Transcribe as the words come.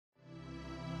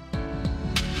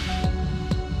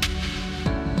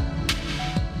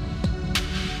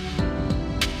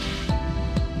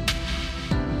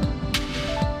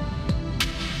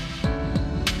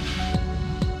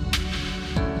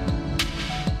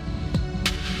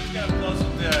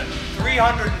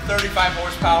335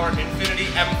 horsepower Infiniti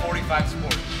M45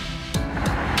 Sport.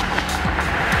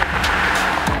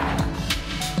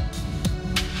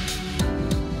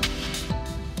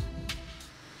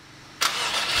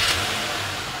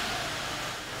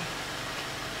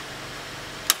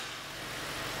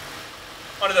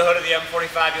 Under the hood of the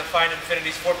M45, you'll find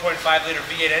Infiniti's 4.5-liter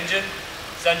V8 engine.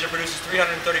 This engine produces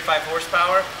 335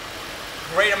 horsepower,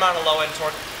 great amount of low-end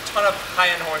torque, ton of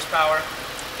high-end horsepower.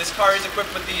 This car is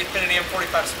equipped with the Infiniti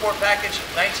M45 Sport package,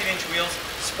 19-inch wheels,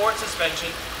 sport suspension,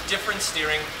 different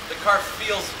steering. The car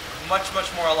feels much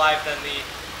more alive than the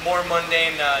more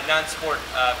mundane non-sport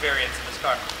variants of this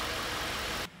car.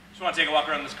 Just want to take a walk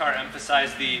around this car and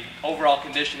emphasize the overall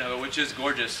condition of it, which is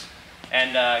gorgeous,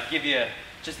 and give you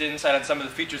just an insight on some of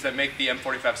the features that make the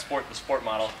M45 Sport the sport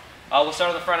model. We'll start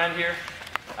on the front end here.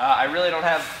 I really don't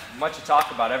have much to talk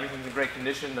about. Everything's in great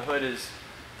condition. The hood is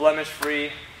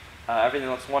blemish-free. Everything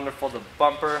looks wonderful. The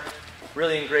bumper,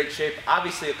 really in great shape.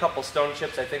 Obviously a couple stone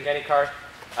chips. I think any car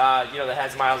that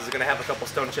has miles is going to have a couple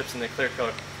stone chips in the clear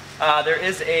coat. There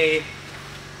is a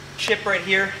chip right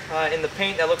here in the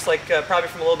paint that looks like probably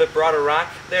from a little bit broader rock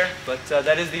there, but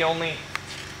that is the only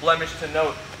blemish to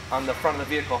note on the front of the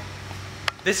vehicle.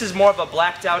 This is more of a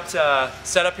blacked out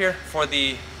setup here for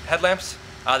the headlamps.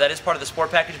 That is part of the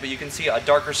sport package, but you can see a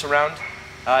darker surround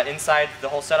inside the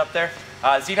whole setup there.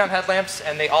 Xenon headlamps,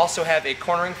 and they also have a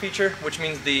cornering feature, which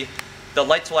means the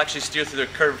lights will actually steer through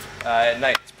the curve at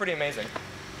night. It's pretty amazing.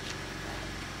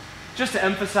 Just to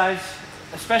emphasize,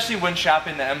 especially when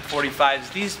shopping the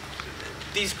M45s,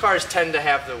 these cars tend to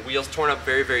have the wheels torn up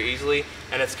very easily,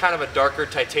 and it's kind of a darker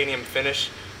titanium finish.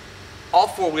 All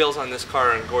four wheels on this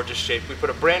car are in gorgeous shape. We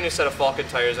put a brand new set of Falcon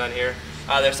tires on here.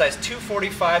 They're size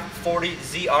 245/40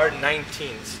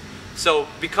 ZR19s. So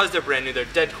because they're brand new, they're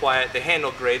dead quiet, they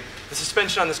handle great. The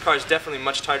suspension on this car is definitely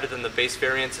much tighter than the base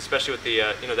variants, especially with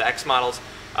the the X models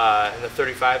and the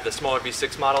 35, the smaller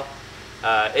V6 model.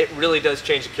 It really does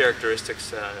change the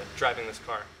characteristics driving this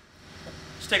car.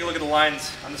 Just take a look at the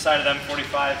lines on the side of the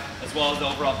M45, as well as the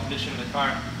overall condition of the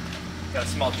car. Got a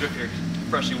small drip here,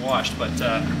 freshly washed, but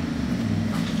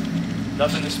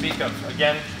nothing to speak of.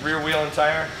 Again, rear wheel and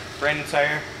tire, brand new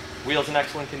tire, wheels in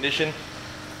excellent condition.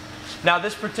 Now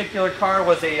this particular car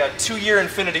was a 2-year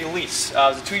Infiniti lease. It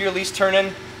was a 2-year lease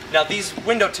turn-in. Now these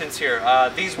window tints here,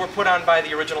 these were put on by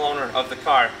the original owner of the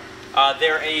car.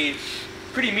 They're a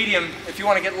pretty medium. If you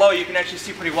want to get low, you can actually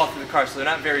see pretty well through the car, so they're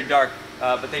not very dark,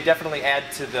 but they definitely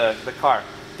add to the car.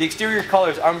 The exterior color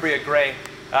is Umbria Gray.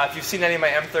 If you've seen any of my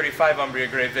M35 Umbria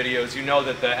Gray videos, you know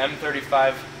that the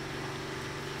M35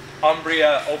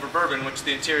 Umbria over Bourbon, which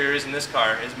the interior is in this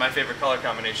car, is my favorite color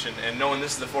combination, and knowing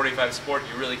this is the 45 Sport,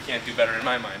 you really can't do better in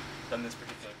my mind than this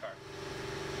particular car.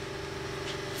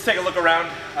 Let's take a look around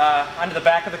onto the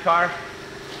back of the car.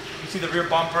 You see the rear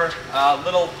bumper,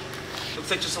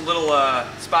 looks like just a little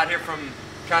spot here from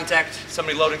contact,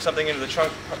 somebody loading something into the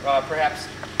trunk perhaps.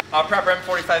 Proper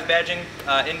M45 badging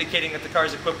indicating that the car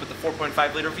is equipped with the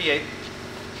 4.5-liter V8.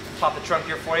 Pop the trunk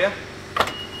here for you.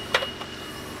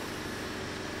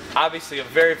 Obviously a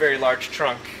very large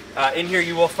trunk. In here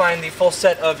you will find the full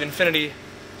set of Infiniti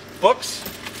books,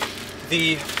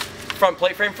 the front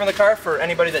plate frame for the car for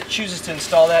anybody that chooses to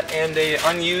install that, and a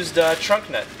unused trunk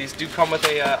net. These do come with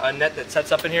a net that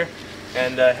sets up in here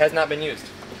and has not been used.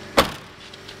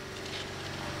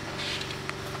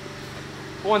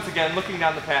 Once again, looking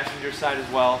down the passenger side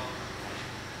as well,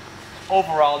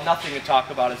 overall nothing to talk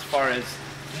about as far as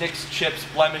nicks, chips,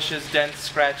 blemishes, dents,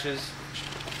 scratches.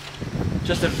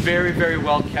 Just a very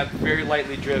well kept, very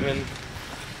lightly driven,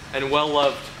 and well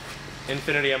loved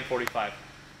Infiniti M45.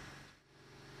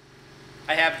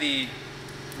 I have the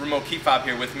remote key fob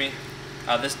here with me.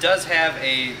 This does have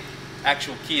a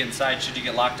actual key inside. Should you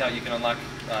get locked out, you can unlock,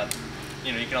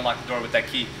 you can unlock the door with that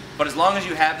key. But as long as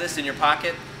you have this in your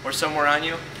pocket or somewhere on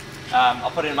you,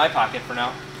 I'll put it in my pocket for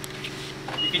now.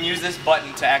 You can use this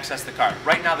button to access the car.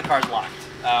 Right now the car's locked.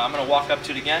 I'm going to walk up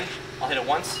to it again. I'll hit it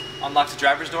once, unlocks the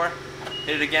driver's door.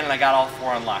 Hit it again, and I got all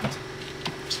four unlocked.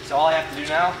 So all I have to do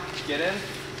now is get in,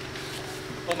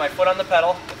 put my foot on the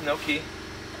pedal with no key,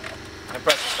 and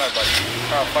press the start button. The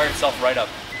car will fire itself right up.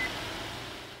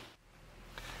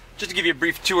 Just to give you a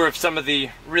brief tour of some of the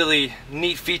really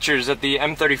neat features that the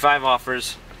M35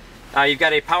 offers. You've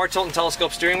got a power tilt and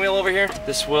telescope steering wheel over here.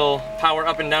 This will power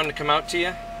up and down to come out to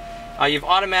you. You have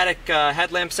automatic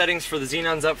headlamp settings for the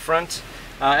xenons up front.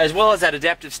 As well as that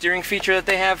adaptive steering feature that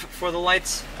they have for the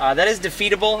lights. That is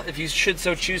defeatable if you should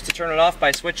so choose to turn it off by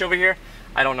a switch over here.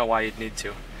 I don't know why you'd need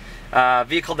to.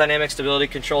 Vehicle dynamic stability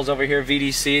controls over here,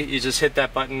 VDC. You just hit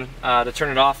that button to turn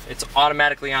it off. It's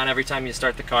automatically on every time you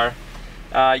start the car.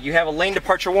 You have a lane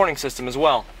departure warning system as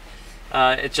well.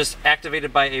 It's just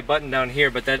activated by a button down here,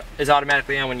 but that is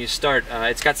automatically on when you start.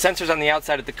 It's got sensors on the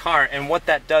outside of the car, and what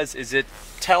that does is it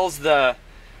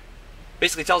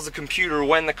basically tells the computer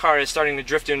when the car is starting to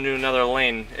drift into another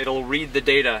lane. It'll read the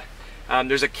data.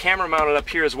 There's a camera mounted up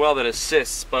here as well that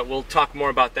assists, but we'll talk more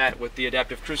about that with the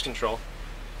adaptive cruise control.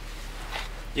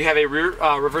 You have a rear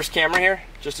reverse camera here,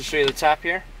 just to show you the top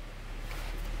here.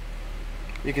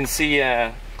 You can see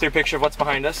a clear picture of what's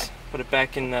behind us. Put it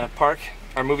back in park.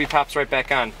 Our movie pops right back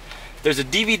on. There's a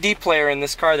DVD player in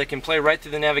this car that can play right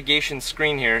through the navigation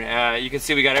screen here. You can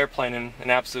see we got airplane in an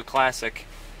absolute classic.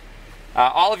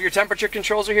 All of your temperature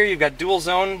controls are here. You've got dual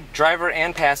zone, driver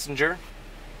and passenger.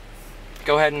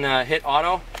 Go ahead and hit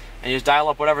auto, and you just dial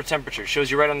up whatever temperature. It shows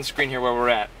you right on the screen here where we're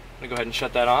at. I'm going to go ahead and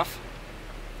shut that off.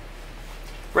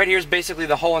 Right here is basically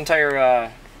the whole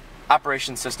entire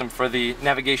operation system for the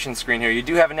navigation screen here. You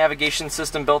do have a navigation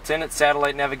system built in. It's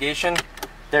satellite navigation.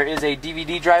 There is a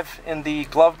DVD drive in the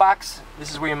glove box.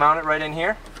 This is where you mount it, right in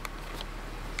here.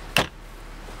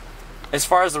 As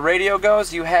far as the radio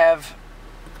goes, you have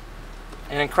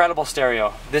an incredible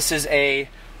stereo. This is a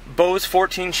Bose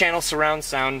 14-channel surround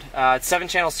sound. It's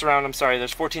 7-channel surround, I'm sorry.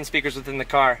 There's 14 speakers within the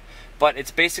car. But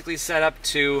it's basically set up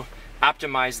to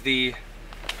optimize the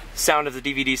sound of the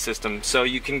DVD system. So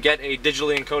you can get a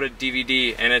digitally encoded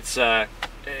DVD, and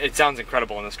it sounds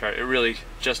incredible in this car. It really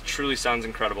just truly sounds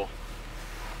incredible.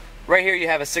 Right here you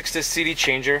have a 6-disc CD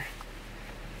changer.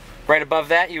 Right above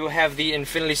that you have the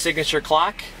Infiniti signature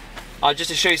clock. Just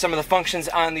to show you some of the functions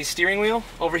on the steering wheel.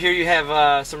 Over here you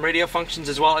have some radio functions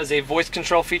as well as a voice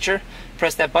control feature.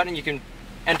 Press that button, you can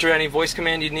enter any voice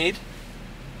command you need.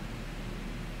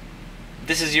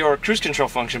 This is your cruise control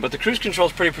function, but the cruise control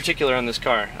is pretty particular on this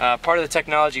car. Part of the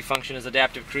technology function is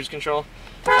adaptive cruise control.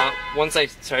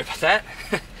 Sorry about that.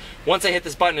 Once I hit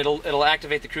this button, it'll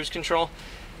activate the cruise control.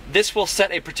 This will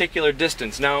set a particular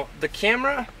distance. Now, the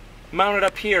camera mounted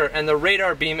up here and the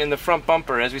radar beam in the front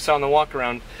bumper, as we saw in the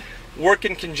walk-around, work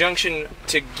in conjunction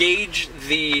to gauge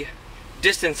the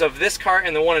distance of this car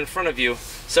and the one in front of you.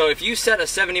 So if you set a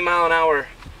 70-mile-an-hour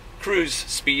cruise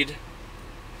speed,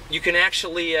 you can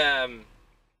actually the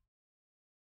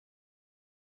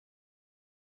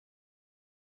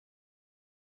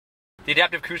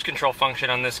adaptive cruise control function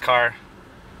on this car,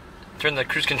 turn the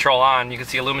cruise control on, you can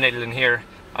see illuminated in here.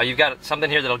 You've got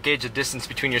something here that'll gauge the distance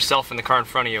between yourself and the car in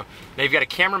front of you. Now you've got a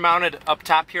camera mounted up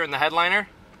top here in the headliner,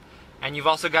 and you've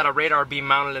also got a radar beam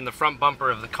mounted in the front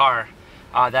bumper of the car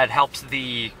that helps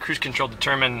the cruise control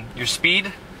determine your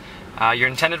speed, your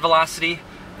intended velocity,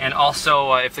 and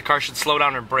also if the car should slow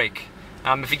down or brake.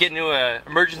 If you get into an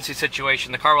emergency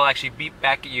situation, the car will actually beep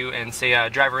back at you and say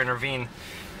driver intervene,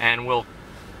 and will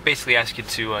basically ask you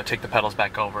to take the pedals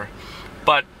back over.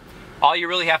 But all you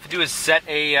really have to do is set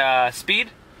a speed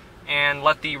and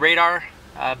let the radar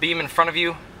beam in front of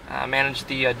you manage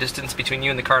the distance between you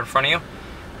and the car in front of you.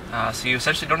 So you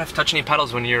essentially don't have to touch any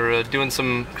pedals when you're doing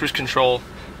some cruise control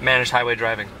managed highway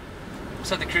driving.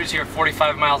 Set the cruise here at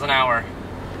 45 miles an hour.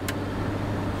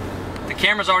 The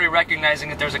camera's already recognizing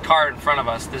that there's a car in front of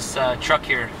us, this truck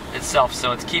here itself,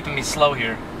 so it's keeping me slow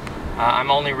here.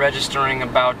 I'm only registering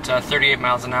about 38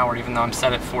 miles an hour, even though I'm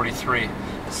set at 43.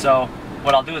 So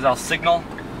what I'll do is I'll signal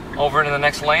over into the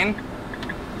next lane,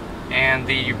 and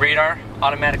the radar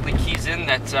automatically keys in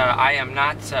that I am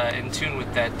not in tune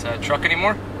with that truck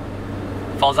anymore.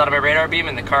 Falls out of my radar beam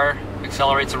and the car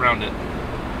accelerates around it.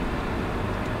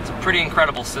 It's a pretty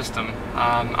incredible system.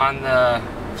 On the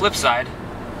flip side,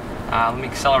 let me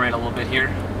accelerate a little bit here.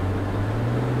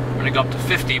 I'm going to go up to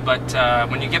 50, but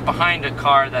when you get behind a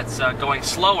car that's going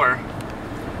slower,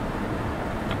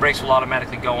 the brakes will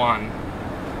automatically go on.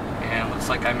 And it looks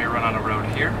like I may run on a road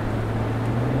here.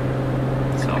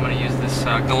 So I'm going to use this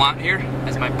Galant here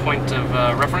as my point of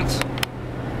reference.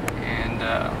 And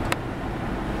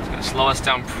it's going to slow us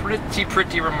down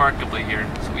pretty remarkably here.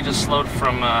 So we just slowed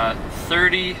from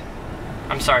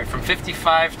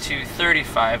 55 to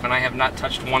 35, and I have not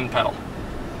touched one pedal.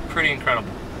 Pretty incredible.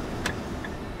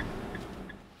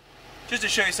 Just to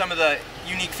show you some of the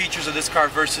unique features of this car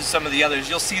versus some of the others,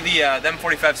 you'll see the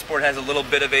M45 Sport has a little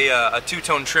bit of a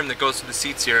two-tone trim that goes through the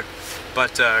seats here.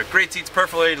 But great seats,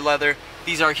 perforated leather.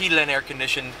 These are heated and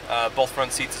air-conditioned, both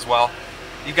front seats as well.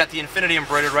 You've got the Infiniti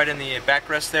embroidered right in the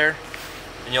backrest there.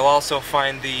 And you'll also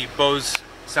find the Bose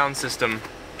sound system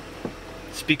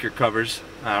speaker covers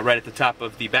right at the top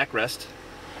of the backrest.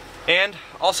 And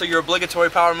also your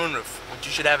obligatory power moonroof, which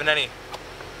you should have in any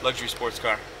luxury sports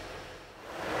car.